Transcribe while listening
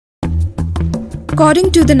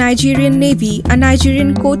According to the Nigerian Navy, a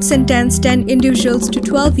Nigerian court sentenced 10 individuals to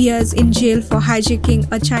 12 years in jail for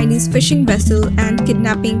hijacking a Chinese fishing vessel and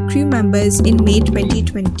kidnapping crew members in May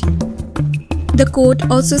 2020. The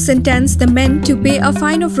court also sentenced the men to pay a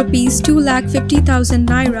fine of Rs 250,000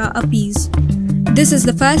 naira apiece. This is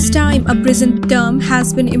the first time a prison term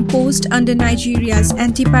has been imposed under Nigeria's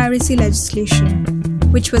anti-piracy legislation,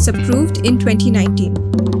 which was approved in 2019.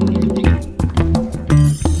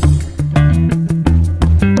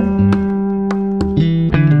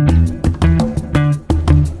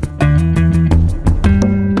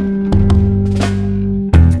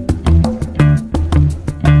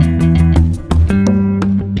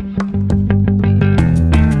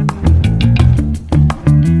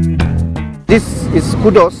 This is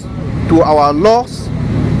kudos to our laws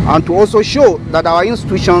and to also show that our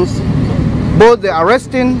institutions, both the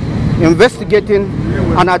arresting, investigating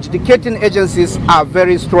and adjudicating agencies, are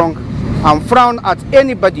very strong and frown at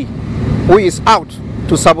anybody who is out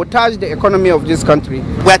to sabotage the economy of this country.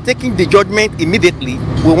 We are taking the judgment immediately.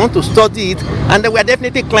 We want to study it, and we are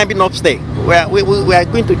definitely climbing upstairs. We are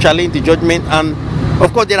going to challenge the judgment, and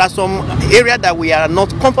of course there are some areas that we are not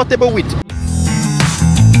comfortable with.